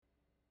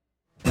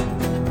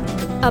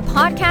a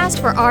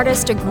podcast for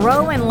artists to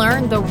grow and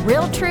learn the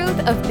real truth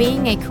of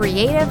being a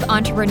creative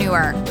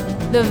entrepreneur.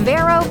 The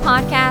Vero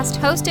podcast,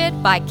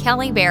 hosted by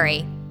Kelly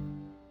Berry.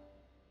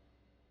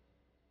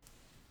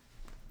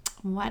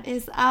 What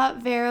is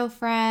up, Vero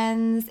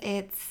friends?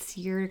 It's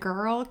your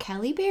girl,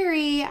 Kelly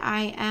Berry.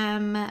 I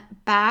am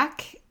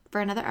back for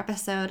another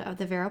episode of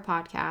the Vero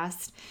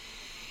podcast.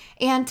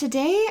 And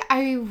today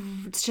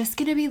it's just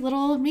going to be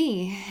little old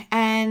me.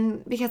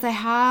 And because I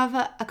have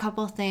a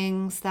couple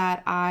things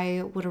that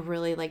I would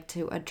really like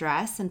to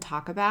address and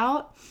talk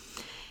about.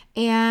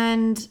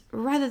 And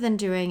rather than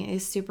doing a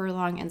super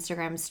long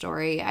Instagram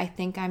story, I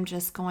think I'm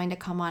just going to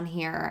come on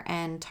here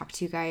and talk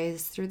to you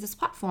guys through this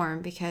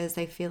platform because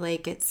I feel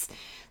like it's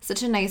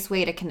such a nice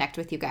way to connect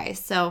with you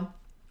guys. So,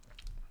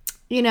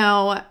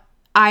 I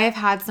have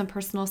had some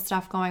personal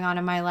stuff going on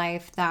in my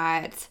life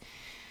that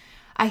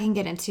I can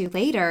get into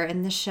later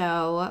in the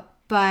show,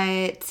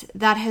 but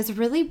that has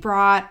really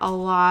brought a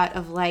lot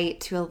of light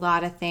to a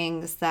lot of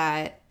things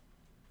that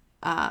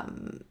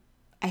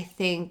I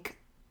think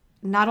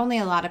not only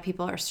a lot of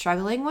people are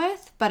struggling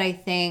with, but I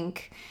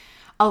think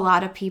a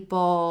lot of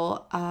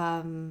people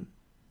are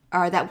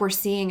that we're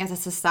seeing as a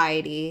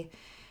society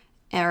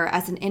or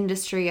as an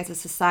industry, as a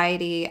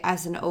society,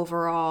 as an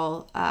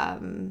overall,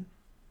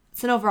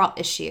 it's an overall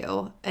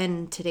issue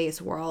in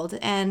today's world.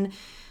 And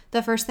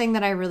the first thing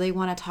that I really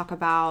want to talk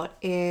about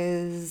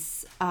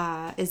is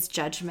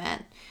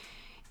judgment.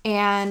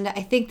 And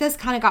I think this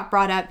kind of got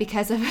brought up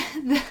because of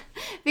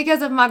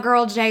my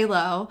girl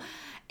J-Lo.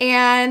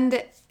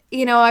 And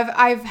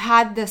I've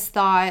had this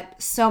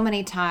thought so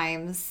many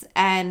times,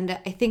 and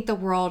I think the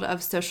world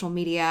of social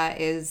media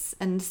is,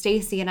 and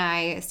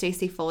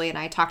Stacey Foley and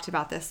I talked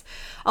about this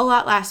a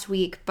lot last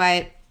week,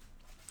 but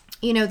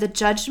the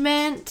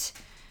judgment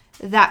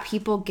that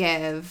people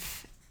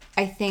give,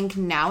 I think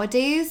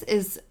nowadays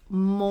is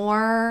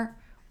more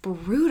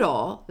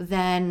brutal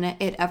than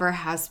it ever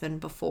has been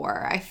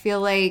before. I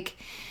feel like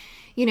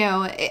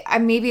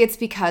maybe it's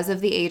because of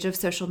the age of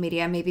social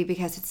media, maybe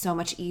because it's so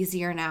much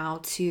easier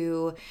now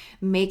to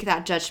make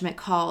that judgment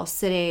call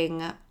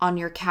sitting on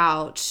your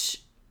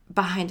couch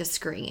behind a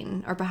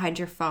screen or behind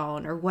your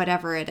phone or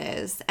whatever it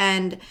is.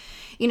 And,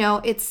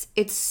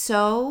 it's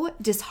so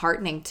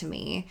disheartening to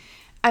me.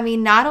 I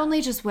mean, not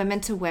only just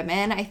women to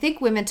women, I think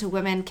women to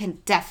women can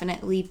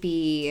definitely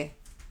be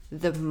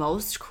the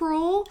most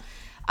cruel.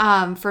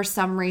 For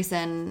some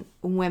reason,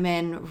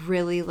 women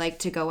really like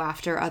to go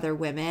after other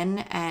women,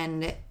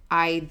 and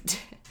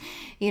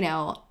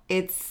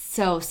it's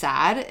so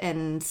sad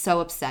and so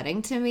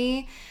upsetting to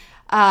me.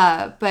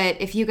 But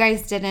if you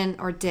guys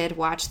didn't or did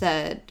watch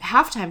the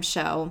halftime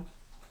show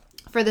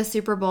for the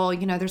Super Bowl,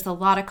 there's a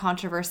lot of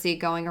controversy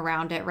going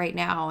around it right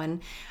now,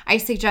 and I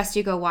suggest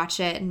you go watch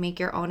it and make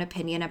your own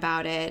opinion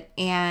about it.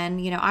 And,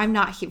 I'm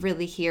not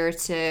really here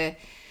to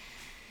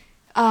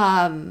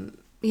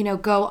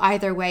go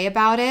either way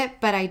about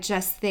it, but I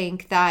just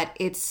think that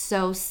it's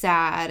so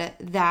sad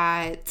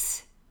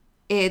that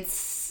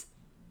it's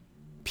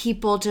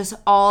people just,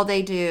 all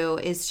they do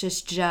is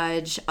just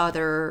judge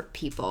other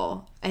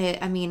people.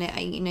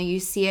 You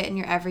see it in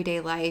your everyday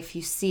life.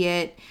 You see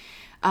it.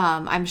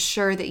 I'm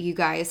sure that you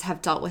guys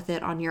have dealt with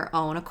it on your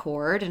own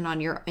accord and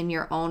in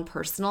your own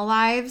personal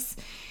lives.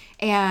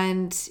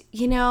 And,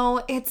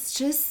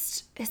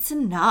 it's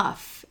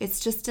enough. It's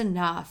just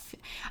enough.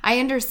 I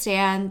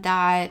understand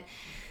that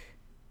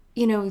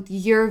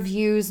your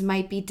views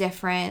might be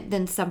different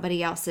than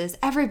somebody else's.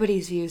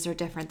 Everybody's views are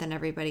different than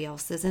everybody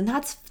else's. And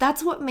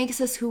that's what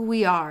makes us who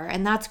we are.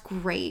 And that's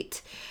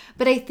great.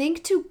 But I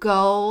think to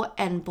go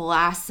and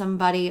blast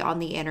somebody on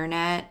the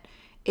internet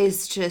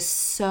is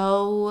just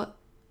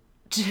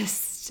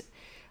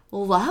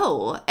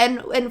low.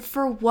 And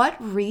for what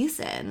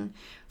reason?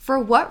 For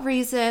what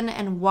reason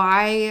and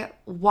why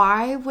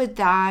would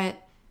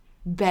that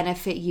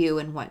benefit you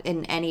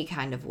in any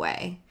kind of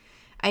way?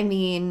 I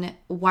mean,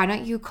 why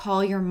don't you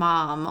call your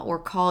mom or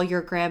call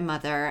your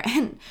grandmother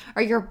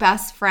or your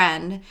best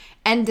friend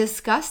and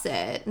discuss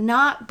it,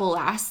 not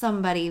blast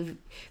somebody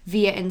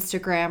via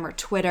Instagram or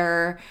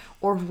Twitter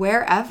or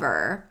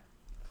wherever.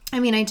 I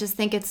mean, I just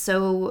think it's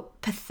so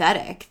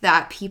pathetic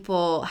that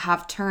people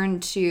have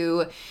turned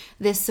to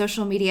this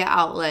social media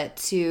outlet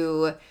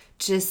to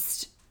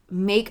just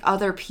make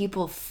other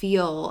people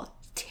feel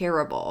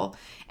terrible.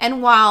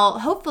 And while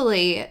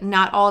hopefully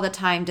not all the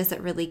time does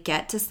it really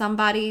get to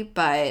somebody,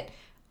 but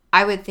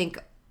I would think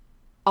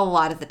a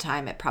lot of the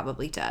time it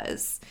probably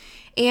does.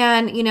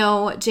 And,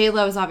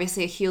 J-Lo is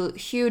obviously a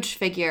huge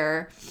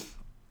figure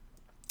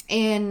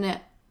in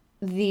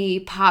the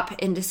pop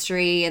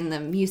industry and the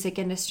music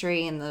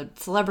industry and the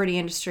celebrity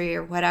industry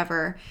or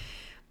whatever.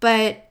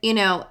 But,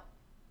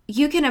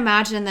 you can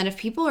imagine that if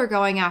people are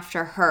going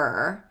after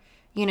her,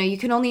 you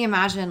can only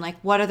imagine like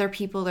what other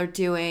people are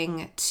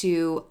doing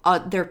to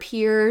their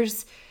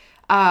peers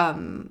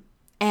and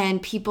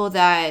people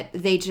that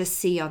they just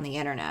see on the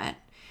internet.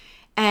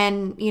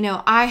 And,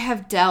 I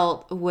have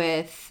dealt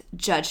with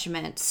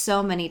judgment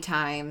so many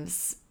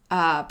times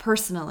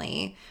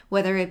personally,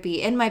 whether it be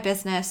in my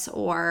business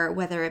or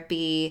whether it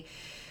be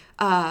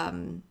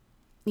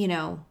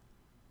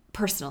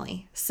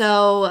personally.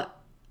 So,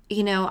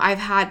 I've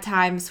had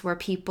times where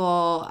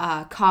people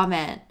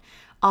comment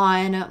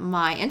on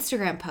my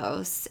Instagram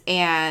posts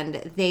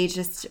and they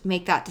just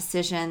make that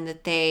decision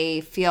that they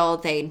feel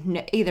they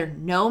either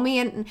know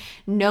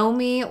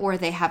me or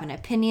they have an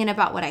opinion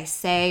about what I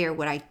say or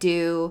what I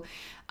do,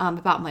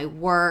 about my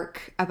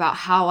work, about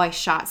how I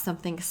shot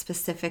something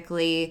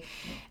specifically.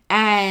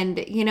 And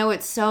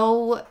it's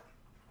so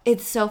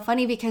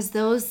funny because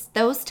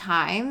those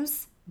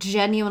times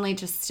genuinely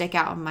just stick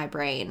out in my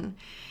brain,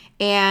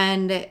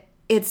 and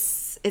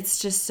it's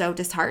just so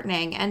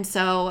disheartening. And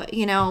so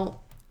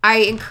I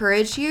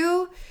encourage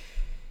you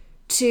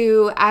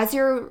to,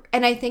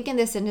 and I think in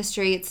this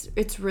industry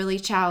it's really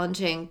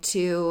challenging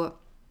to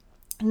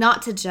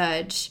not to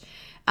judge,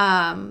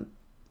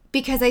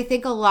 because I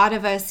think a lot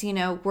of us,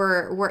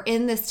 we're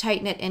in this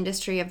tight-knit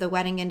industry of the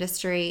wedding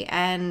industry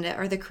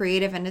or the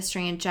creative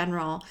industry in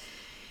general.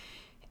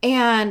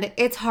 And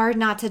it's hard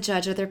not to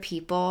judge other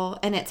people,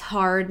 and it's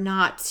hard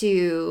not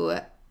to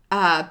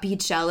be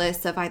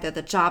jealous of either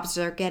the jobs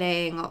they're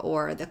getting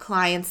or the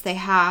clients they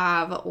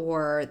have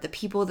or the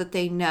people that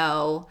they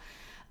know,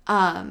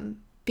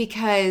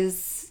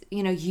 because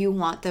you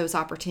want those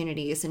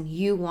opportunities and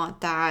you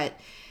want that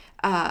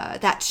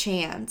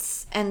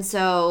chance. And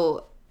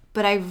so,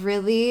 but I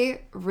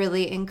really,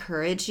 really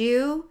encourage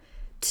you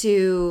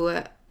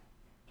to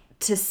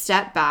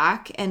step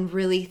back and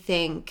really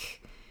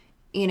think,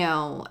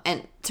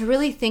 and to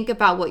really think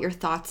about what your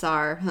thoughts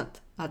are.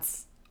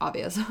 That's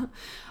obvious.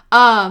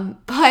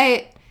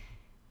 But,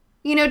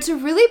 to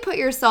really put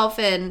yourself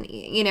in,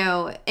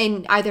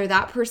 in either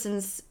that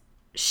person's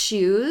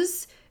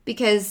shoes,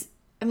 because,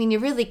 you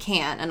really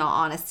can't, in all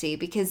honesty,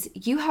 because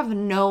you have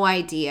no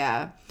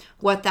idea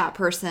what that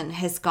person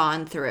has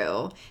gone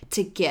through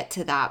to get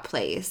to that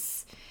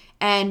place.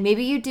 And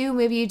maybe you do,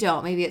 maybe you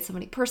don't. Maybe it's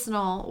somebody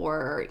personal,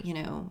 or,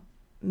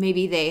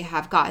 maybe they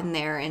have gotten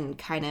there in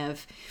kind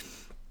of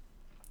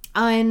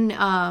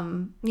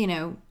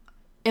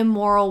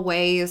immoral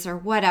ways or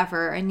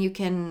whatever. And you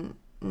can,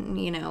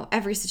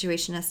 every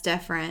situation is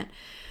different.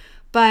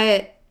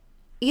 But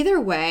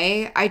either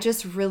way, I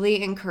just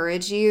really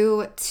encourage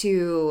you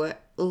to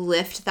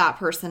lift that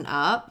person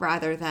up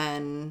rather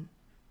than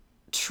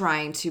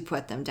trying to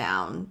put them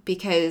down,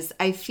 because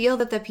I feel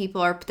that the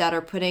people that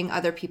are putting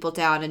other people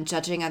down and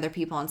judging other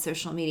people on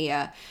social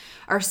media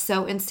are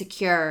so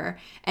insecure,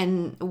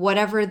 and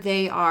whatever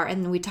they are,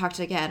 and we talked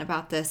again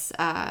about this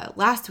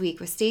last week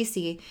with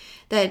Stacy,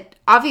 that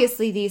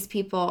obviously these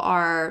people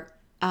are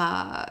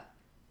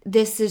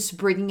this is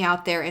bringing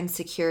out their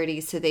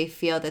insecurities, so they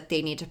feel that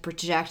they need to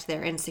project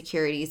their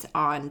insecurities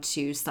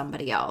onto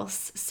somebody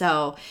else.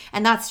 So,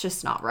 and that's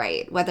just not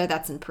right, whether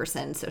that's in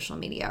person, social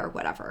media, or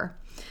whatever.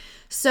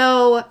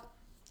 So,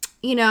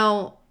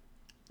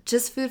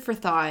 just food for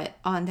thought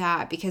on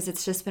that, because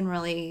it's just been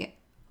really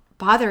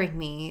bothering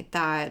me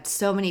that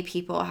so many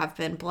people have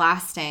been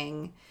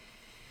blasting,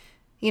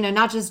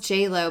 not just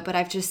J-Lo, but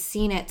I've just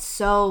seen it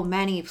so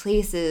many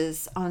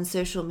places on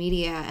social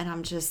media, and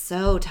I'm just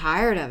so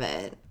tired of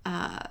it.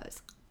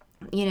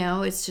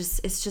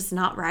 It's just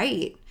not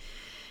right.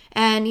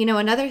 And,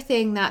 another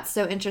thing that's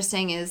so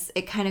interesting is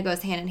it kind of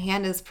goes hand in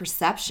hand is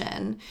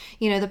perception.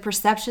 The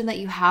perception that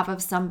you have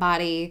of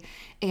somebody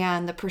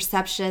and the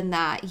perception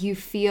that you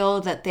feel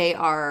that they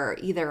are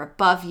either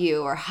above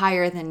you or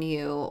higher than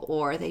you,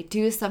 or they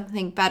do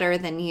something better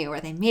than you, or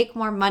they make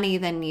more money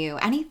than you,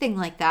 anything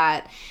like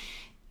that.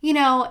 It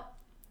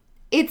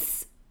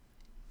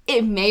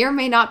may or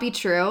may not be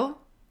true,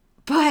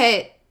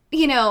 but,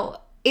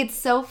 it's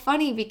so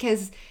funny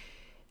because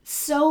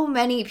so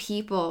many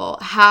people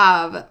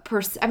have,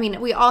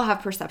 we all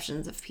have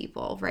perceptions of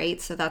people, right?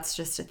 So that's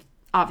just an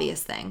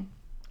obvious thing.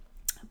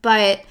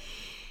 But,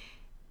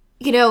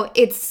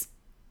 it's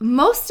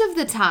most of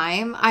the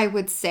time, I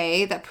would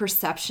say that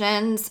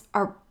perceptions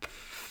are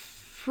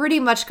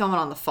pretty much going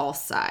on the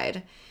false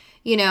side.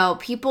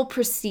 People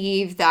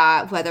perceive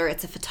that whether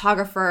it's a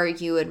photographer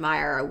you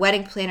admire, a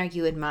wedding planner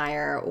you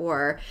admire,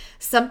 or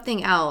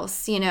something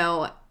else,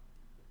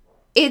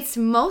 it's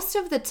most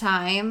of the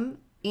time,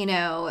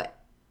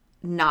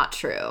 not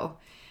true.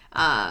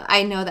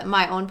 I know that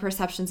my own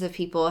perceptions of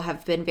people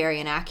have been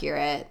very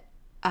inaccurate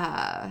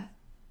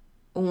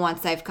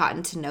once I've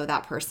gotten to know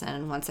that person,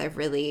 and once I've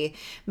really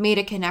made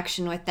a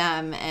connection with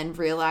them and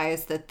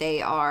realized that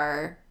they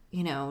are,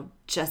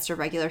 just a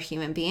regular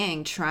human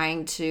being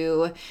trying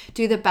to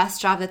do the best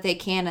job that they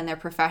can in their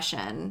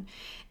profession.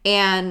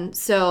 And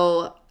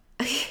so,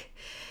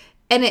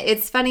 and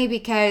it's funny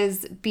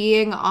because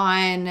being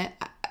on,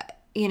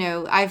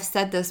 I've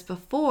said this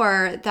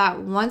before,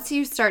 that once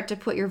you start to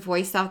put your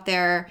voice out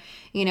there,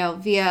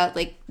 via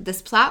like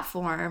this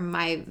platform,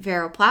 my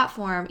Vero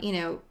platform,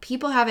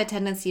 people have a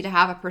tendency to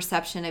have a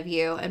perception of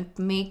you and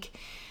make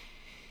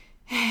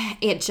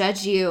it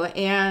judge you,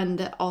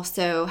 and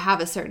also have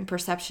a certain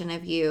perception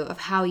of you, of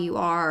how you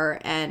are,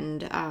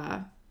 and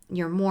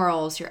your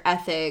morals, your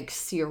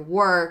ethics, your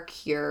work,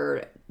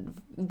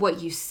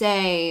 what you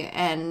say.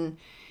 And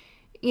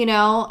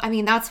I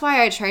mean, that's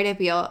why I try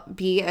to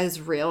be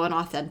as real and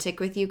authentic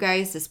with you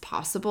guys as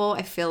possible.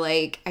 I feel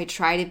like I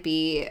try to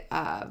be,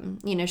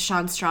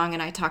 Sean Strong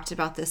and I talked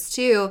about this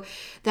too,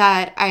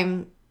 that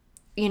I'm,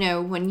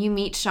 when you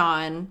meet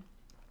Sean,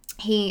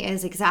 he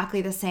is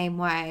exactly the same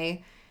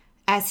way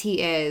as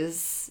he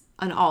is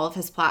on all of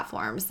his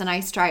platforms. And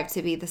I strive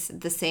to be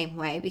the same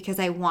way because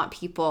I want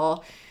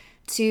people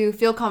to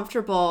feel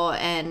comfortable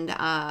and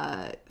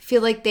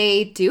feel like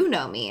they do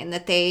know me and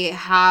that they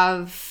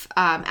have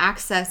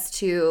access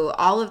to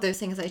all of those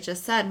things I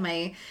just said,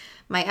 my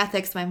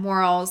ethics, my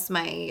morals,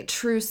 my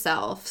true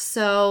self.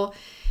 So,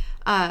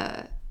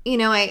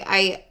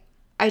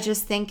 I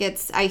just think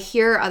I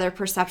hear other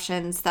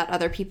perceptions that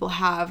other people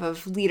have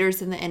of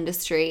leaders in the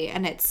industry,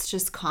 and it's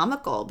just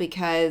comical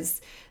because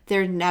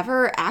they're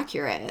never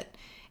accurate.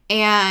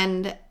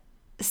 And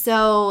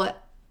so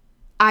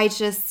I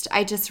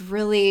just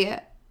really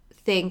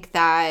think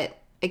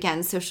that,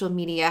 again, social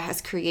media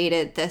has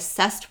created this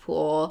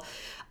cesspool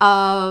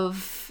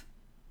of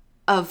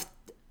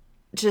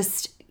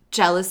just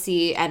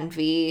jealousy,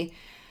 envy.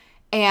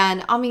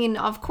 And I mean,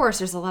 of course,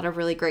 there's a lot of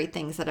really great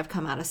things that have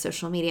come out of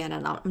social media. And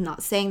I'm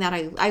not saying that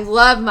I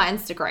love my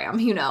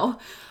Instagram,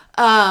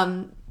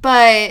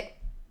 but,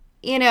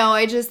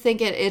 I just think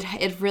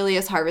it really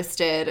has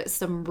harvested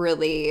some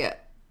really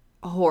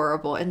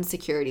horrible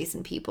insecurities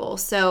in people.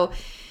 So,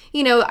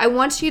 I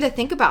want you to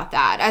think about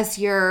that as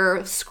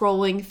you're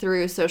scrolling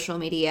through social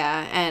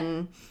media.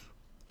 And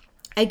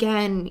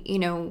again,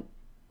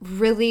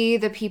 really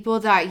the people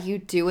that you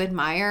do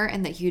admire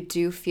and that you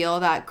do feel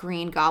that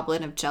green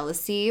goblin of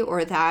jealousy,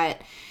 or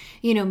that,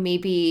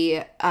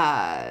 maybe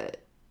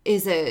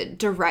is a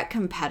direct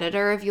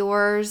competitor of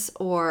yours,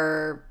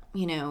 or,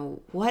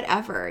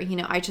 whatever,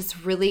 I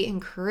just really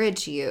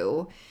encourage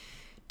you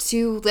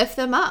to lift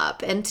them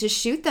up and to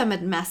shoot them a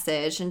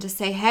message and to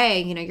say,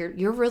 hey,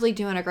 you're really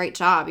doing a great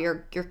job.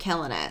 You're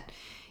killing it.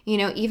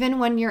 Even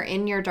when you're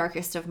in your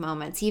darkest of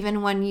moments,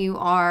 even when you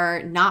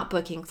are not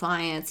booking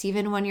clients,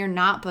 even when you're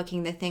not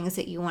booking the things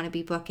that you want to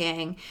be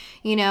booking,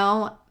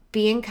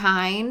 being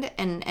kind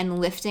and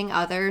lifting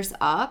others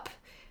up,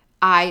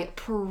 I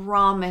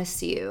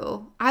promise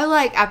you,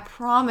 I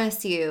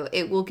promise you,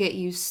 it will get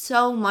you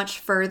so much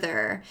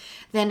further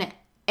than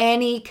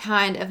any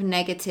kind of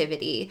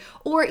negativity,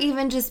 or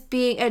even just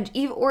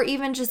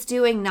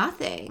doing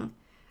nothing.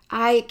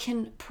 I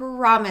can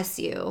promise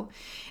you.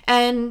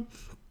 And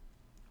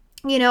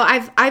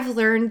I've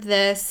learned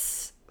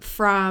this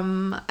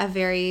from a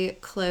very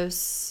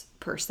close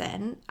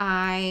person.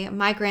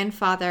 My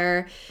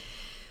grandfather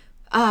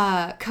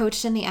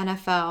coached in the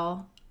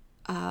NFL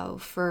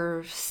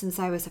since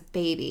I was a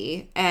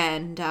baby,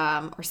 and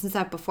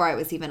before I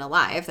was even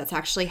alive. That's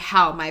actually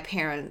how my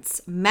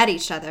parents met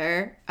each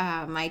other.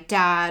 My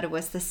dad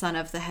was the son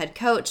of the head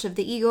coach of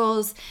the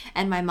Eagles,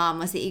 and my mom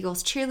was the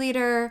Eagles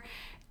cheerleader.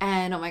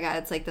 And oh my God,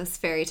 it's like this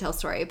fairy tale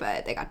story,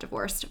 but they got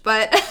divorced.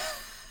 But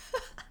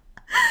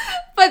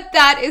but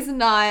that's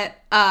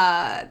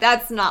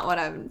not what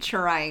I'm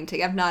trying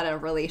to. I'm not a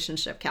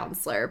relationship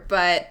counselor,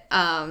 but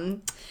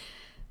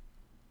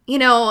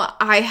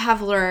I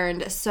have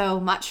learned so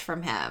much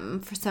from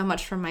him, so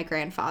much from my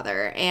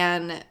grandfather,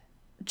 and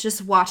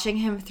just watching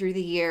him through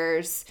the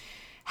years,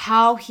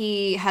 how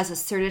he has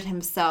asserted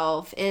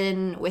himself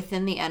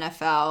within the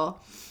NFL,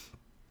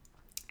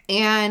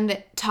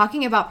 and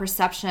talking about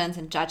perceptions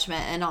and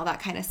judgment and all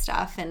that kind of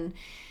stuff. And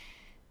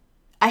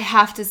I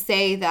have to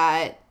say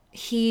that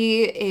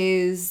he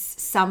is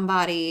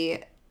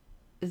somebody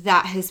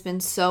that has been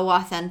so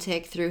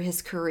authentic through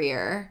his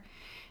career.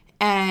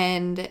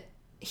 And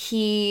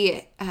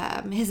his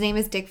name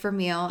is Dick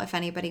Vermeil, if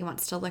anybody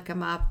wants to look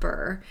him up,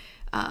 or,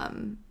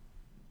 I'm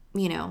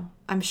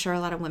sure a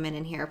lot of women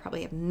in here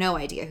probably have no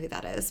idea who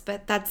that is,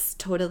 but that's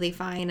totally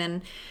fine.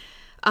 And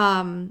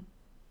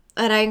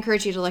I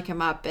encourage you to look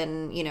him up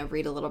and,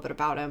 read a little bit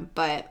about him.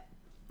 But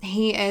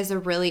he is a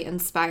really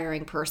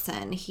inspiring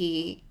person.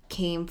 He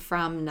came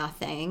from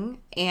nothing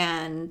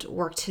and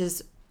worked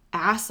his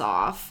ass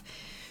off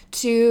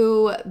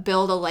to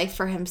build a life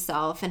for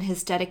himself, and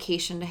his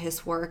dedication to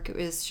his work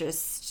is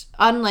just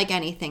unlike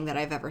anything that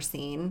I've ever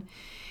seen.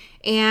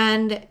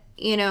 And,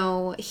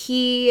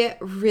 he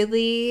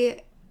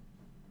really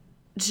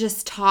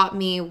just taught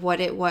me what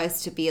it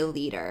was to be a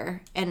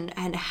leader,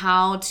 and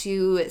how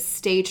to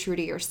stay true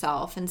to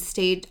yourself and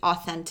stay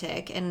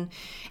authentic, and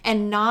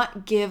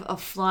not give a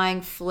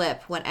flying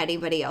flip when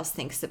anybody else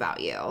thinks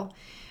about you.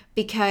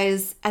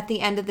 Because at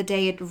the end of the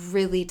day, it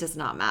really does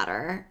not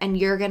matter. And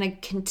you're going to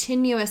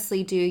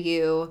continuously do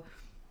you,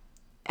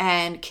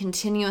 and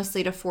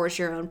continuously to forge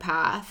your own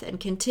path, and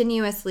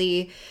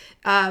continuously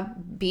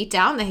beat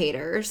down the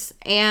haters.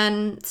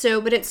 And so,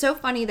 but it's so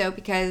funny though,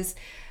 because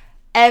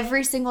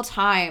every single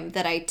time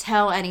that I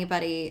tell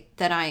anybody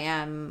that I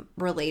am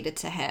related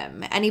to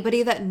him,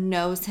 anybody that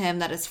knows him,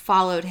 that has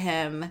followed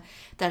him,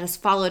 that has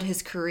followed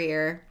his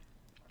career,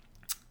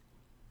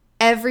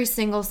 every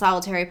single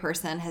solitary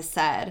person has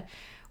said,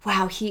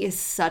 wow, he is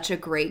such a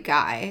great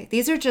guy.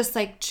 These are just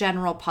like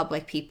general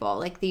public people.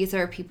 Like, these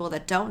are people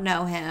that don't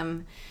know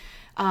him,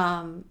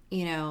 And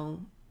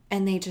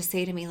they just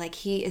say to me, like,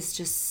 he is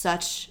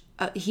just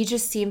he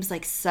just seems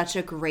like such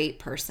a great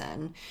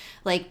person,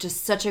 like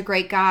just such a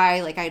great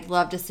guy. Like, I'd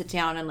love to sit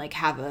down and like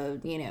have a,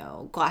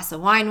 glass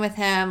of wine with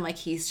him. Like,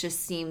 he's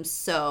just seems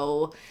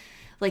so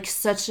like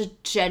such a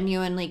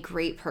genuinely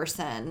great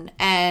person.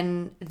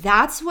 And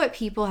that's what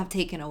people have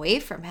taken away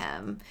from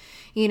him.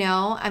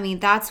 I mean,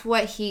 that's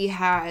what he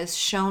has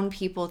shown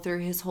people through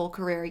his whole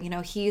career.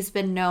 He's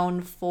been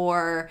known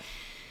for,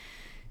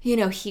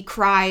 he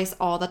cries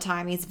all the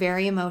time. He's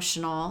very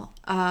emotional.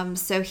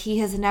 So he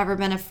has never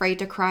been afraid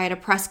to cry at a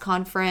press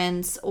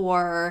conference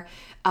or,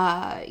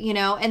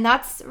 and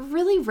that's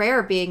really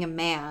rare being a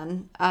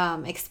man,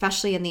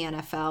 especially in the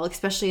NFL,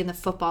 especially in the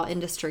football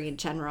industry in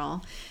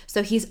general.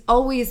 So he's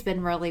always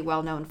been really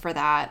well known for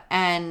that.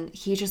 And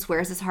he just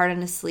wears his heart on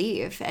his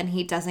sleeve and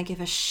he doesn't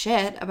give a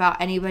shit about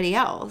anybody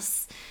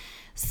else.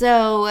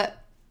 So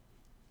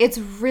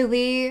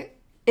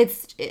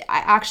I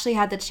actually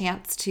had the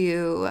chance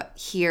to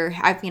hear,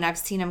 I've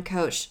seen him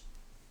coach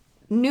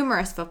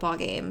numerous football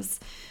games,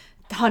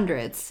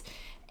 hundreds.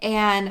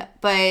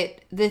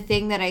 But the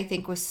thing that I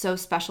think was so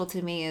special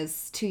to me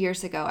is 2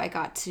 years ago,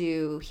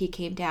 he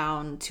came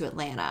down to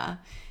Atlanta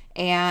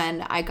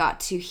and I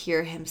got to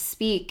hear him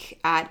speak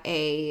at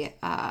a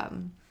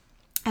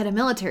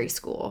military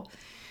school.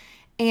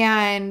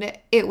 And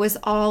it was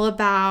all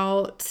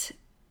about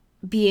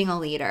being a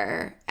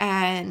leader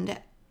and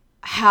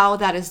how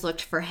that has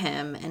looked for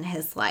him in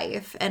his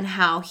life and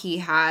how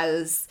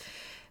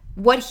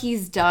what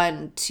he's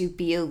done to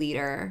be a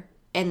leader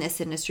in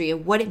this industry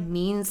and what it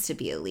means to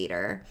be a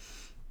leader.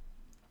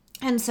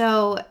 And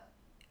so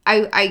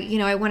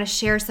I want to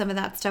share some of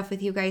that stuff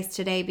with you guys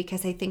today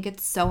because I think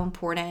it's so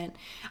important.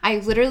 I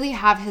literally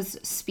have his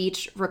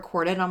speech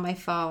recorded on my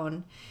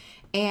phone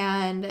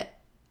and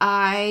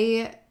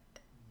I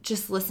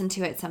just listen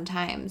to it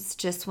sometimes,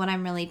 just when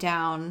I'm really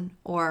down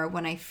or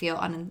when I feel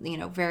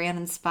very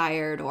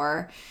uninspired,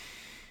 or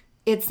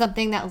it's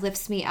something that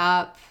lifts me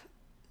up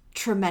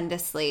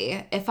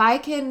tremendously.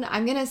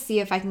 I'm going to see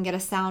if I can get a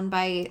sound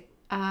bite,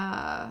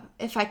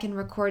 if I can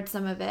record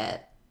some of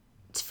it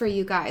for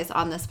you guys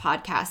on this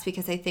podcast,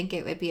 because I think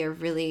it would be a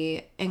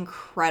really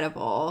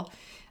incredible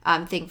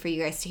thing for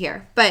you guys to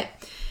hear. But,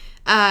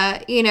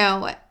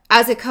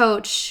 as a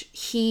coach,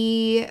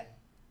 he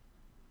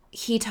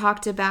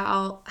talked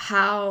about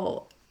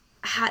how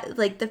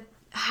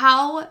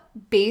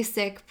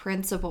basic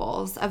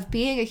principles of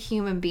being a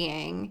human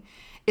being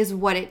is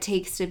what it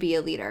takes to be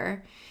a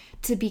leader,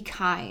 to be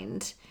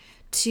kind,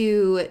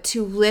 to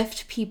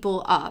lift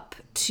people up,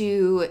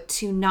 to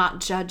not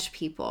judge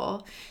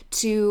people,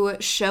 to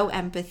show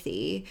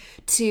empathy,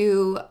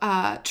 to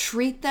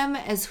treat them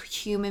as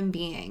human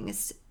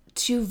beings,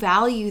 to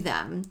value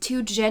them,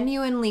 to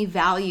genuinely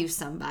value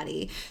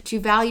somebody, to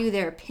value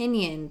their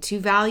opinion, to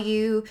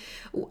value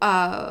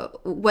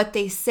what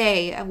they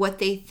say, what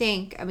they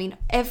think. I mean,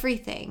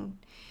 everything.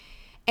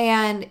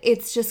 And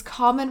it's just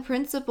common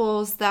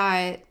principles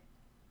that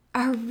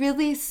are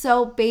really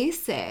so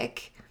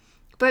basic,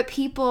 but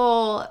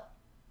people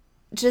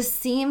just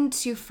seem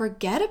to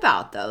forget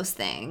about those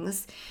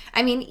things.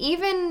 I mean,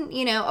 even,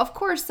 of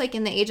course, like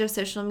in the age of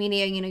social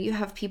media, you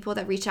have people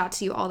that reach out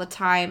to you all the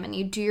time and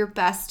you do your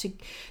best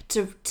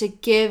to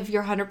give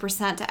your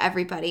 100% to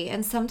everybody.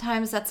 And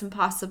sometimes that's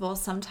impossible.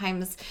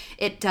 Sometimes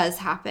it does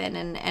happen.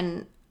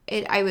 And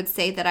I would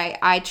say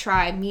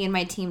that me and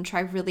my team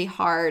try really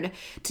hard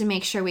to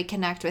make sure we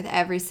connect with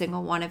every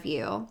single one of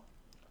you.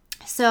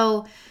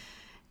 So,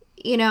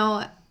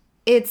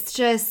 it's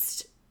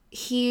just,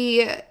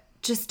 he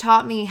just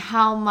taught me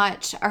how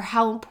much or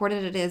how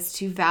important it is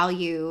to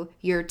value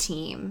your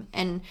team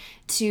and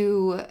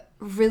to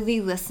really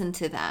listen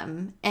to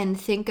them and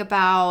think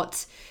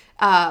about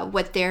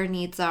what their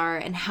needs are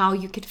and how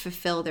you could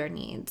fulfill their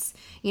needs.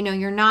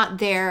 You're not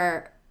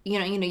there, you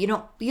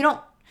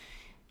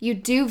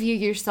do view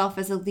yourself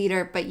as a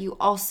leader, but you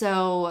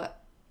also,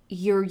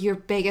 your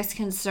biggest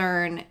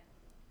concern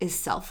is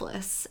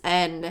selfless,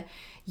 and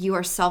you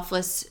are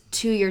selfless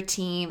to your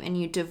team and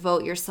you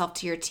devote yourself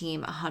to your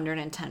team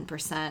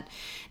 110%.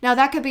 Now,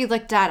 that could be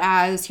looked at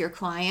as your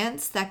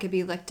clients. That could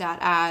be looked at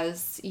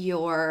as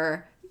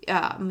your,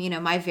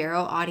 my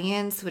Vero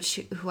audience,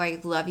 who I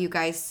love you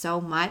guys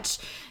so much.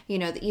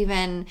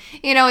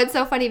 It's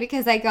so funny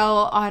because I go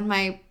on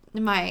my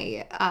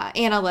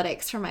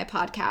analytics for my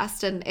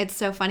podcast, and it's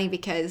so funny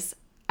because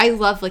I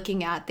love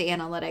looking at the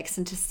analytics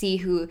and to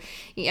see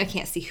I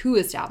can't see who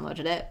has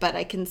downloaded it, but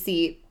I can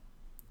see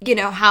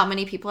how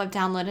many people have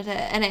downloaded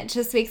it. And it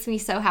just makes me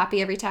so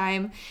happy every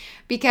time,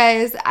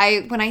 because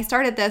when I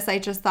started this, I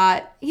just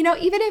thought, even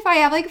if I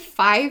have like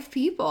 5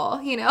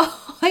 people,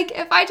 like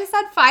if I just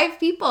had 5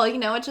 people,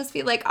 it'd just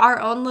be like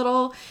our own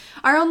little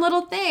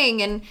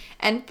thing.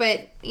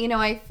 But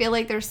I feel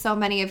like there's so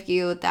many of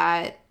you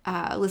that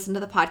listen to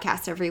the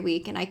podcast every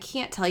week, and I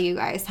can't tell you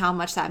guys how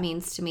much that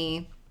means to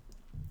me,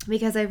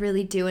 because I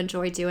really do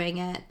enjoy doing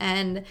it.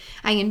 And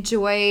I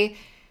enjoy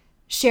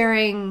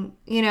sharing,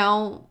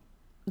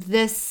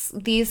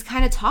 these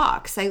kind of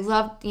talks. I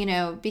love,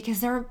 because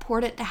they're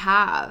important to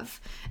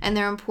have, and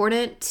they're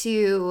important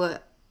to,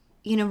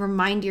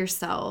 remind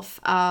yourself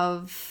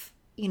of,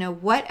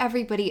 what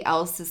everybody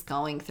else is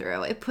going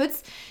through.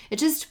 It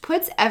just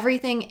puts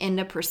everything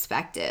into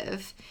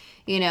perspective.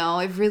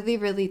 It really,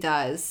 really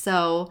does.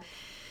 So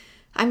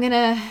I'm going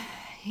to,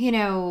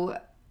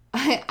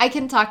 I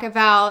can talk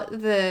about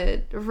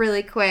the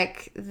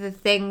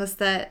things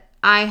that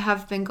I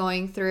have been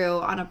going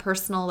through on a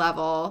personal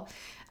level,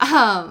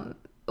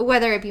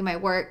 whether it be my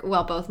work,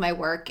 well, both my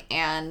work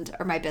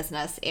or my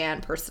business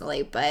and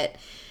personally. But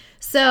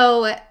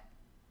so,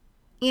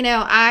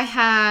 I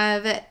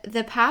have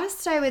the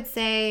past, I would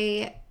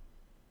say,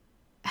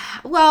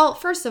 well,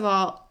 first of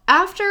all,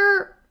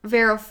 after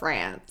Vero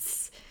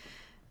France,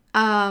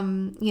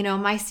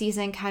 my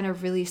season kind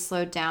of really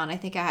slowed down. I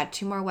think I had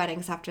 2 more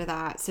weddings after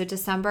that. So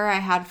December I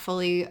had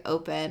fully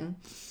open.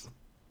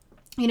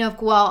 Of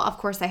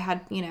course I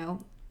had,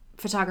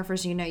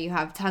 photographers, you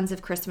have tons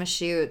of Christmas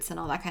shoots and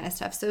all that kind of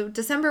stuff. So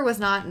December was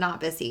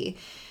not busy.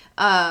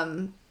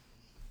 And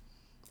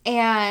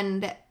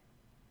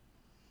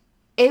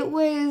it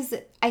was,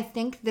 I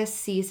think this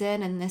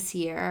season and this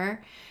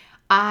year,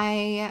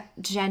 I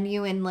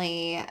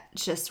genuinely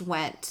just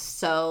went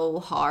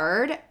so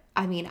hard.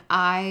 I mean,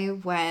 I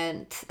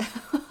went,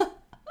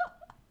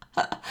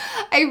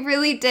 I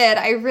really did.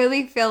 I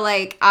really feel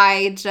like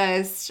I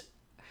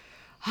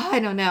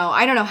don't know.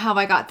 I don't know how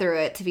I got through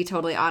it, to be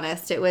totally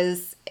honest.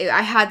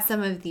 I had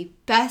some of the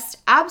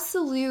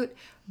absolute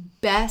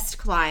best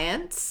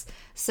clients.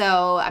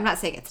 So I'm not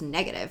saying it's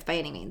negative by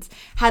any means.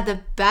 Had the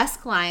best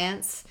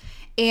clients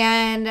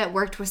and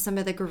worked with some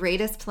of the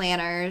greatest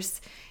planners.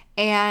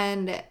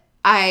 And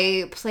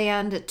I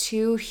planned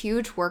 2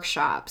 huge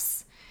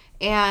workshops.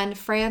 And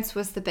France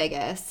was the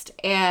biggest.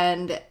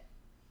 And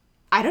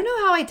I don't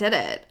know how I did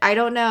it. I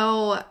don't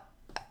know.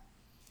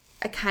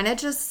 I kind of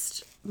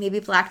just maybe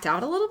blacked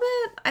out a little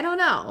bit. I don't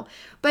know.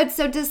 But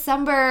so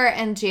December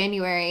and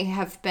January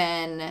have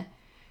been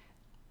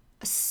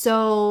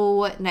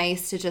so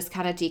nice to just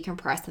kind of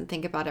decompress and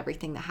think about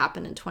everything that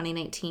happened in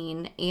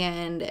 2019.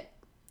 And,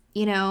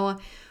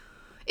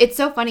 it's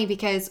so funny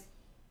because,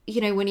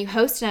 when you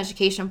host an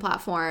education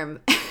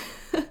platform,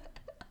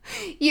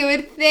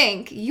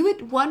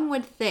 one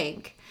would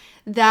think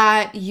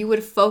that you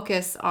would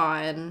focus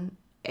on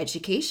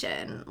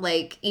education,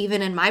 like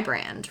even in my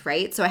brand,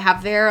 right? So I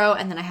have Vero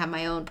and then I have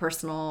my own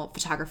personal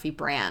photography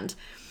brand.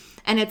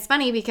 And it's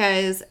funny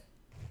because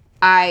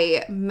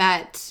I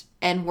met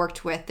and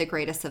worked with the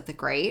greatest of the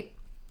great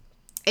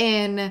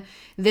in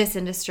this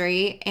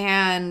industry.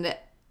 And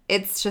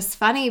it's just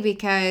funny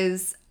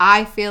because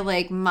I feel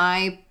like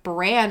my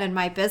brand and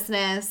my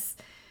business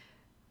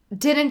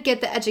didn't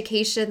get the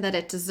education that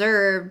it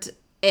deserved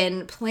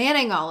in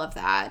planning all of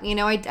that.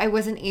 I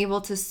wasn't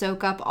able to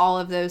soak up all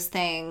of those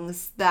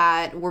things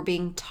that were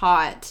being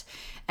taught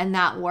and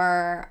that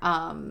were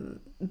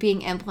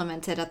being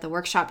implemented at the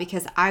workshop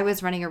because I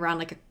was running around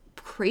like a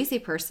crazy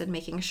person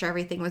making sure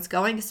everything was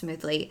going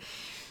smoothly.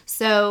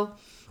 So,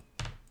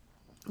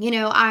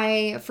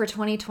 for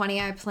 2020,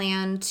 I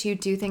plan to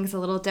do things a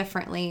little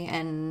differently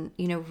and,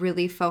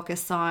 really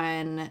focus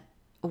on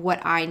what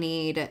I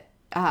need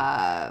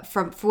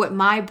for what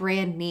my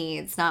brand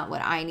needs, not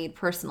what I need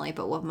personally,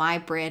 but what my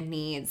brand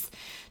needs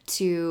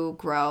to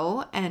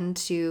grow and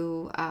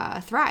to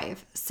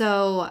thrive.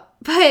 So,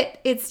 but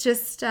it's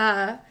just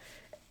so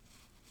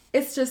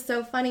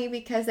funny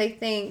because I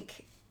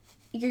think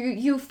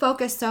you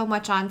focus so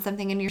much on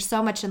something and you're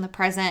so much in the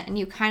present and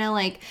you kind of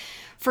like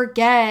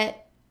forget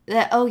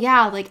that, oh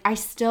yeah, like I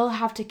still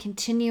have to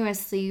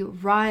continuously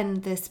run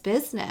this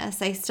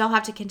business. I still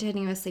have to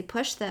continuously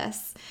push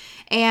this.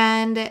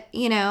 And,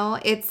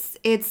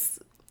 it's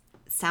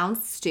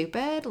sounds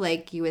stupid.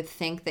 Like you would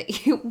think that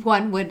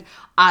one would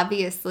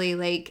obviously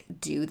like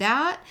do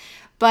that.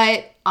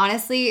 But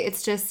honestly,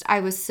 it's just,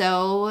 I was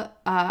so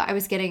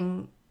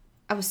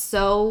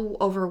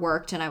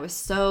overworked and I was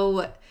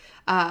so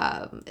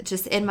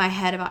just in my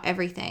head about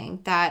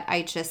everything that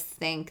I just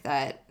think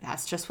that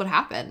that's just what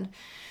happened.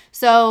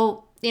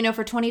 So,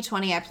 for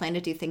 2020, I plan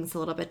to do things a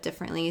little bit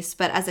differently.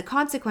 But as a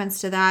consequence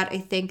to that, I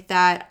think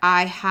that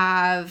I'm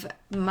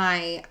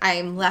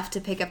left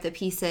to pick up the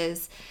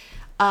pieces.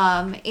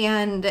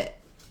 And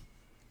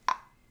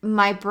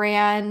my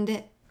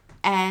brand,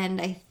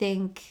 and I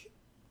think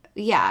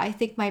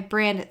my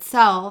brand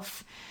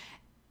itself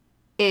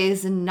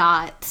is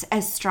not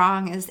as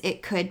strong as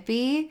it could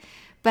be.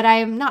 But I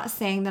am not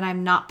saying that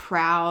I'm not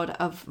proud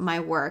of my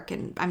work,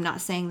 and I'm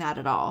not saying that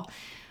at all.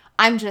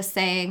 I'm just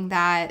saying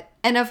that,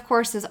 and of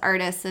course, as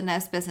artists and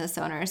as business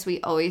owners,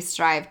 we always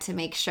strive to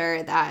make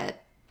sure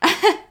that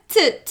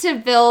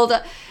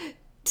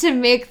to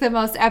make the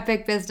most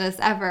epic business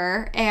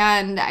ever.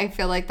 And I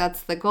feel like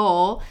that's the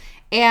goal.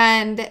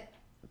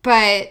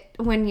 But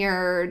when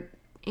you're,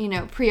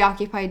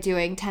 preoccupied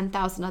doing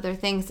 10,000 other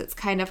things, it's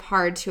kind of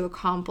hard to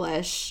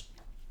accomplish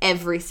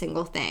every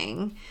single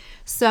thing.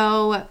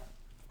 So,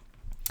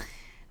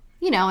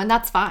 and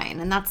that's fine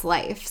and that's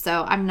life.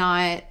 So I'm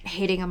not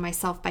hating on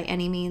myself by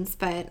any means,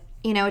 but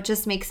it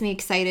just makes me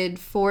excited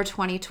for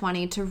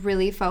 2020 to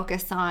really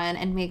focus on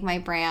and make my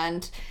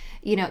brand,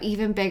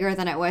 even bigger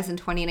than it was in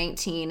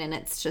 2019. And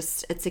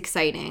it's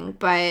exciting.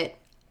 But,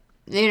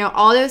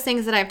 all those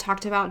things that I've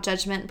talked about,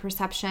 judgment,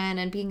 perception,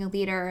 and being a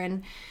leader.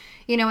 And,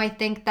 I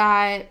think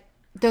that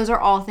those are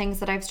all things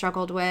that I've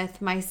struggled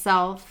with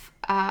myself.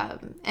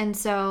 And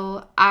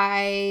so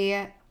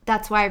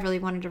that's why I really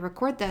wanted to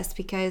record this,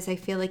 because I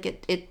feel like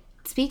it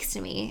speaks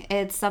to me.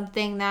 It's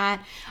something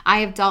that I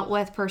have dealt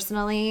with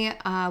personally,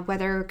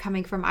 whether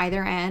coming from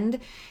either end.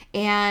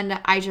 And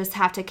I just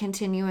have to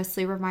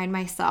continuously remind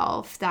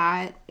myself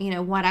that,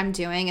 what I'm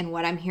doing and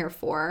what I'm here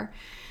for.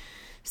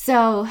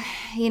 So,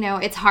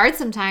 it's hard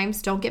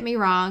sometimes. Don't get me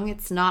wrong.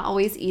 It's not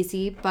always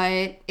easy,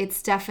 but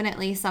it's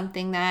definitely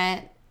something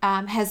that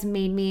has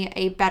made me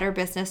a better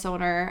business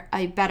owner,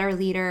 a better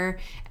leader,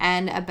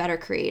 and a better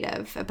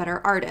creative, a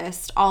better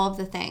artist, all of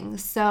the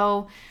things.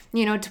 So,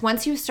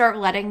 once you start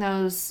letting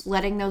those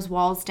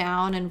walls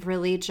down and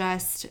really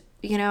just,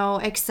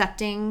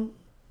 accepting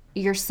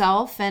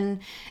yourself and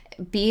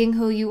being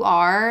who you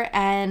are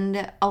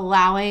and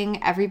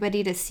allowing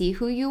everybody to see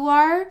who you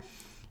are,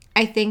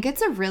 I think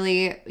it's a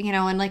really,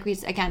 and like we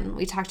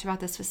talked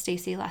about this with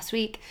Stacy last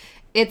week,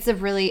 it's a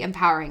really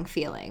empowering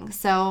feeling.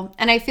 So,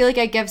 and I feel like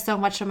I give so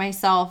much of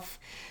myself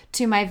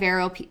to my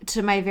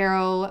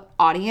Vero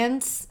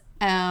audience.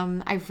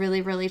 I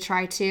really, really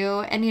try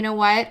to. And you know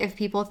what? If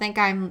people think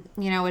I'm,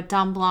 a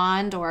dumb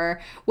blonde or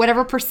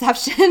whatever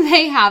perception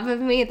they have of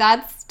me,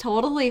 that's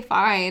totally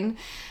fine.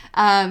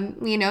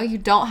 You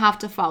don't have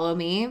to follow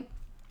me.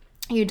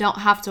 You don't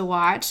have to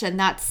watch, and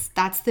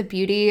that's the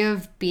beauty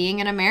of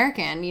being an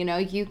American.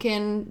 You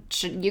can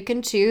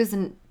choose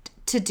and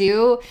to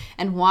do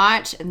and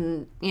watch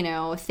and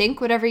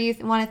think whatever you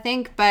want to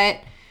think, but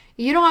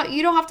you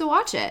don't have to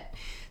watch it.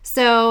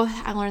 So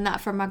I learned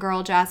that from my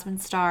girl Jasmine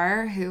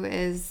Star, who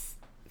is,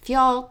 if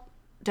y'all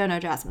don't know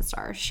Jasmine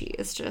Star, she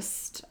is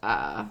just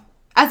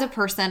as a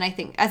person, I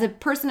think as a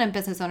person and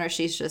business owner,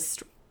 she's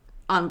just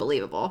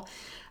unbelievable.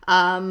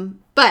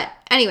 But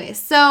anyway,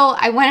 so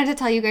I wanted to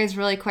tell you guys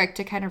really quick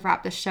to kind of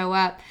wrap the show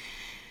up.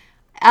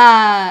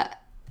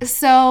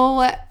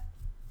 So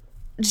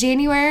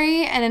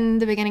January and in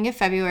the beginning of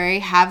February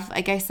have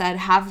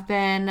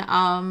been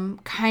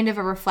kind of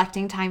a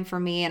reflecting time for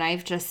me, and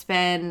I've just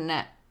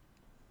been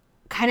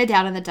kind of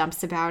down in the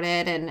dumps about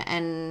it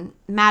and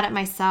mad at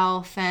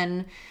myself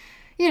and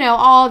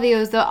all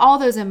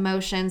those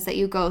emotions that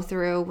you go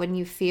through when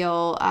you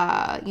feel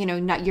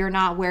you're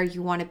not where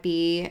you want to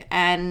be.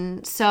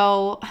 And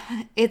so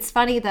it's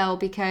funny though,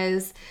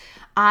 because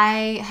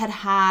I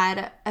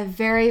had a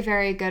very,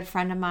 very good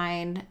friend of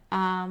mine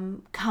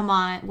not come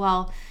on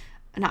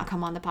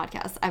the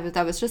podcast.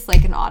 That was just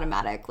like an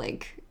automatic,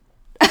 like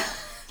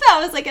that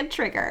was like a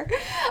trigger.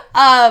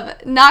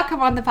 Not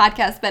come on the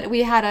podcast, but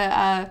we had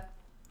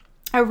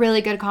a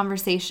really good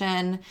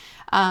conversation.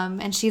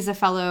 And she's a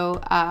fellow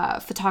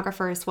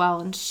photographer as well.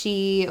 And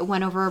she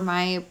went over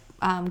my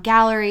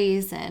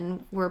galleries,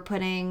 and we're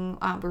going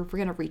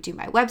to redo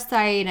my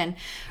website and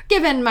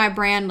giving my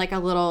brand like a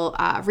little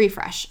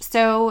refresh.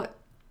 So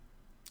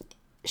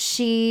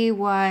she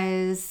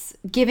was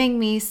giving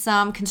me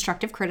some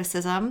constructive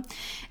criticism,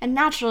 and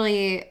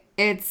naturally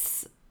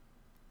it's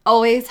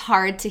always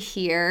hard to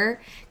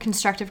hear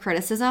constructive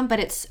criticism,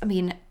 but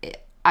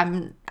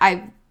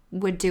I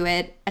would do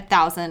it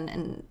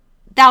 1,000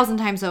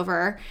 times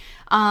over,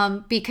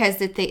 because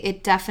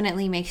it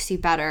definitely makes you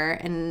better.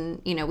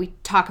 And, we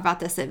talk about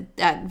this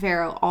at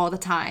Vero all the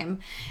time.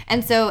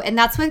 And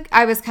that's what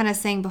I was kind of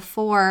saying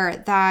before,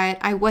 that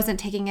I wasn't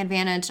taking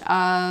advantage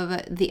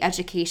of the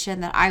education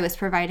that I was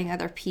providing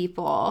other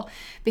people,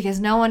 because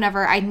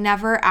I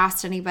never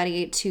asked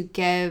anybody to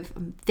give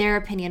their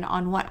opinion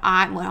on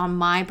on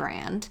my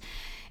brand.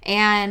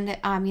 And,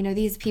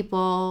 these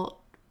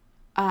people,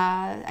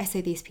 I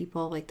say these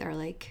people, like they're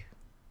like,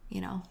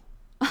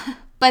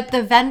 but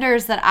the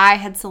vendors that I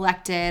had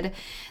selected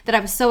that I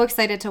was so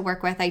excited to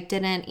work with, I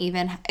didn't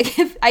even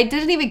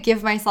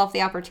give myself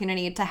the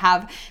opportunity to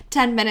have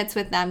 10 minutes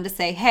with them to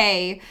say,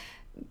 hey,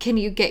 can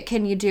you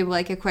do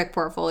like a quick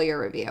portfolio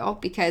review?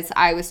 Because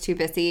I was too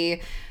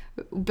busy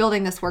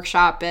building this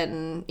workshop,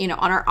 and,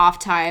 on our off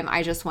time,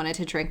 I just wanted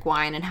to drink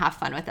wine and have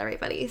fun with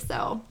everybody.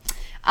 So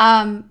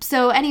I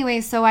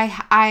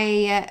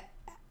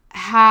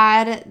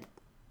had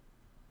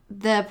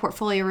the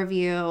portfolio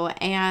review,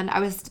 and I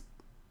was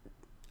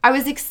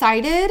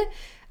excited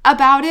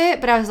about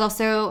it, but I was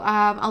also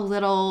a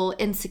little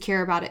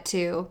insecure about it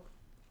too.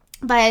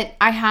 But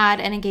I had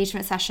an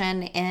engagement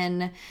session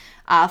in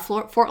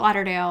Fort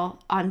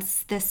Lauderdale on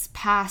this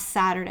past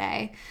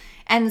Saturday.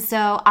 And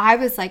so I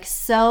was like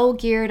so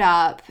geared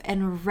up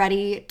and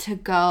ready to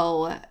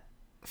go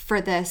for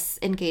this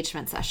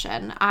engagement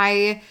session.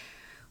 I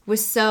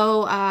was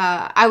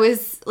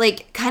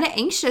like kind of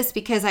anxious,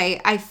 because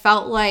I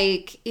felt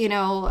like,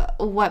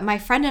 what my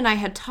friend and I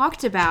had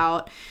talked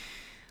about,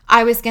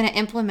 I was going to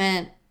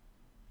implement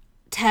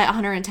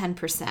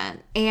 110%.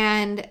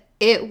 And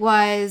it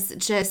was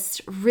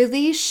just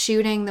really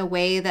shooting the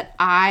way that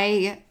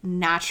I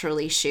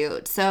naturally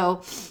shoot.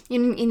 So,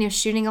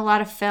 shooting a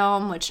lot of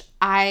film, which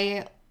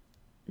I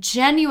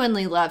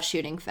genuinely love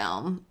shooting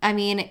film. I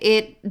mean,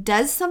 it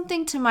does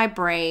something to my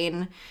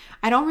brain.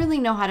 I don't really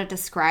know how to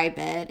describe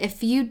it.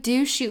 If you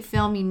do shoot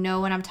film, you know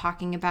what I'm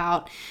talking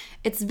about.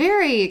 It's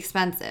very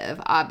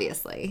expensive,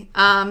 obviously.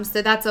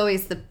 So that's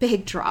always the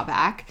big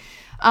drawback.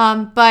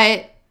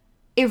 But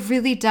it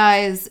really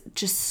does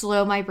just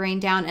slow my brain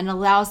down and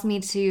allows me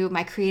to,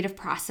 my creative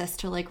process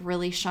to like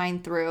really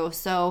shine through.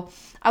 So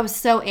I was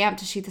so amped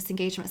to shoot this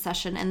engagement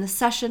session, and the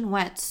session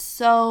went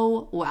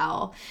so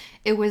well.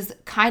 It was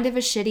kind of a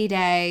shitty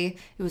day.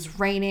 It was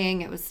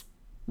raining. It was,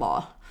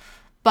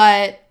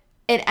 but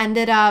it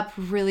ended up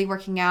really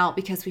working out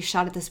because we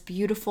shot at this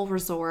beautiful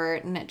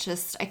resort, and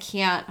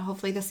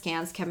hopefully the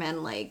scans come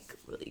in like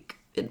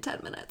in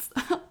 10 minutes.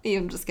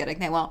 I'm just kidding.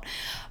 They won't.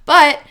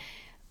 But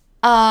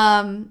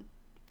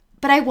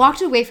I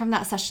walked away from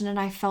that session and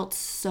I felt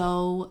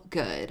so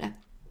good.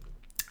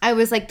 I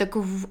was like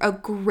a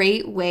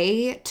great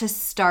way to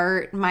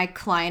start my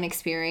client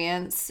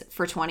experience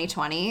for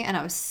 2020, and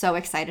I was so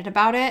excited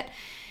about it.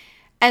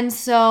 And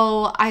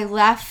so I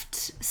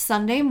left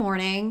Sunday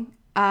morning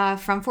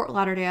from Fort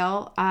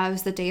Lauderdale. It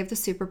was the day of the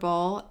Super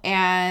Bowl,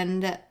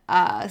 and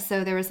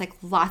so there was like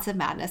lots of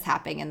madness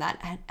happening in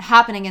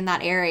that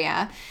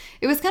area.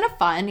 It was kind of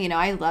fun,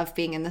 I love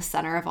being in the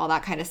center of all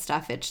that kind of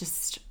stuff. It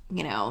just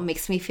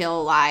makes me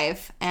feel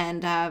alive.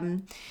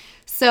 And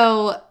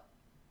so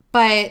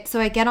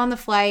I get on the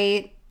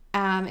flight.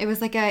 It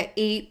was like a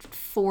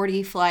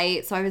 8:40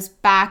 flight. So I was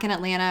back in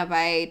Atlanta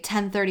by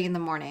 10:30 in the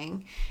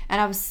morning. And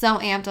I was so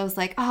amped. I was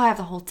like, oh, I have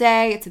the whole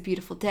day. It's a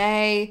beautiful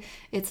day.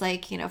 It's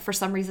like, for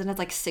some reason it's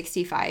like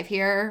 65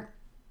 here.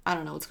 I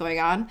don't know what's going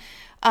on.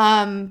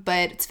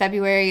 But it's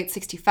February, it's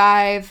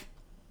 65.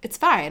 It's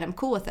fine. I'm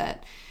cool with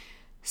it.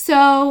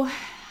 So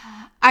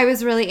I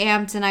was really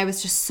amped, and I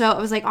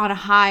was like on a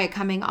high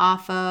coming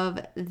off of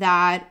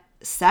that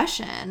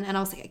session, and I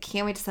was like, I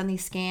can't wait to send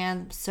these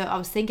scans. So I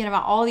was thinking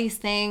about all these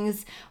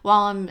things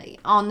while I'm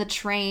on the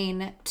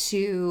train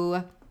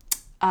to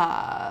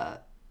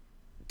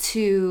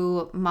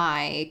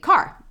my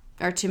car,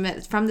 or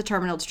from the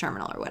terminal to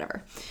terminal or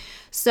whatever.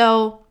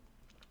 So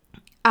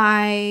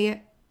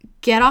I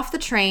get off the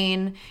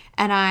train,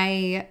 and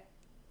I'm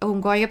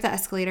going up the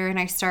escalator, and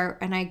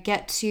I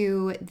get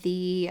to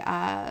the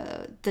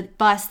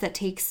bus that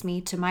takes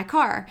me to my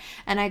car,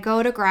 and I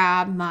go to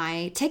grab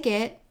my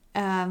ticket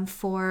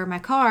for my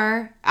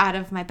car out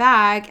of my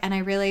bag, and I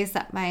realize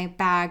that my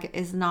bag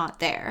is not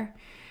there.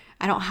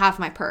 I don't have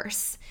my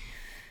purse.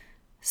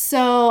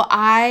 So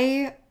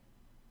I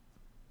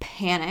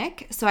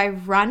panic. So I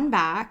run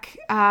back,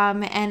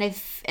 and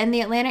if in the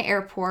Atlanta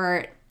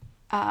airport,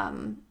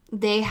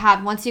 they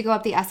have, once you go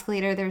up the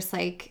escalator, there's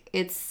like,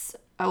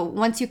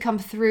 once you come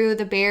through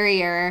the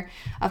barrier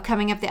of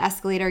coming up the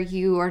escalator,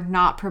 you are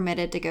not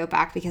permitted to go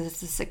back because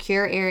it's a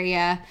secure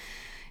area,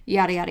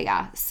 yada, yada,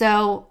 yada.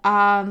 So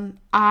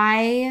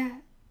I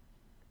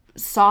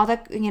saw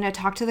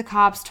talked to the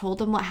cops, told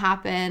them what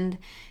happened,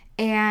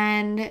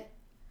 and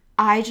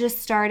I just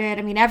started,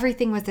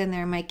 everything was in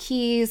there. My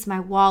keys,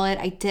 my wallet.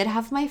 I did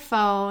have my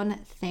phone.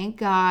 Thank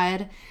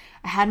God.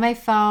 I had my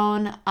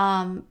phone,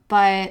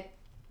 but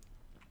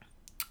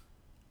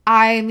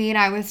I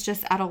was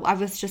just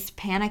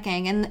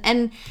panicking,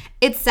 and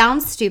it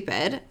sounds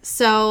stupid.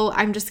 So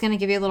I'm just going to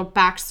give you a little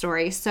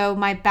backstory. So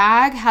my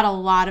bag had a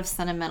lot of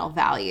sentimental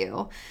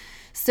value.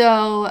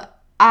 So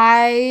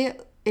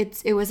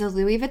it was a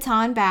Louis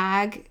Vuitton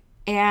bag,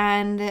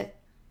 and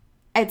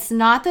it's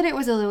not that it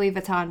was a Louis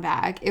Vuitton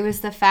bag. It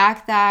was the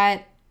fact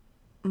that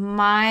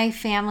my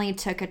family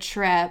took a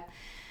trip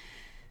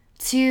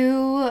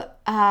to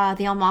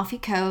the Amalfi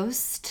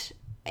Coast,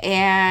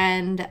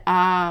 and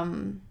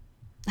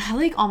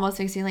almost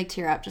makes me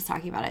tear up just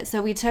talking about it.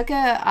 So we took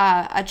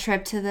a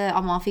trip to the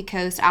Amalfi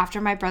Coast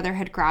after my brother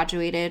had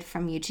graduated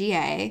from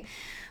UGA,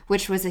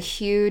 which was a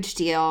huge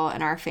deal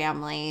in our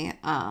family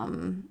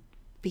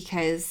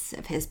because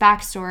of his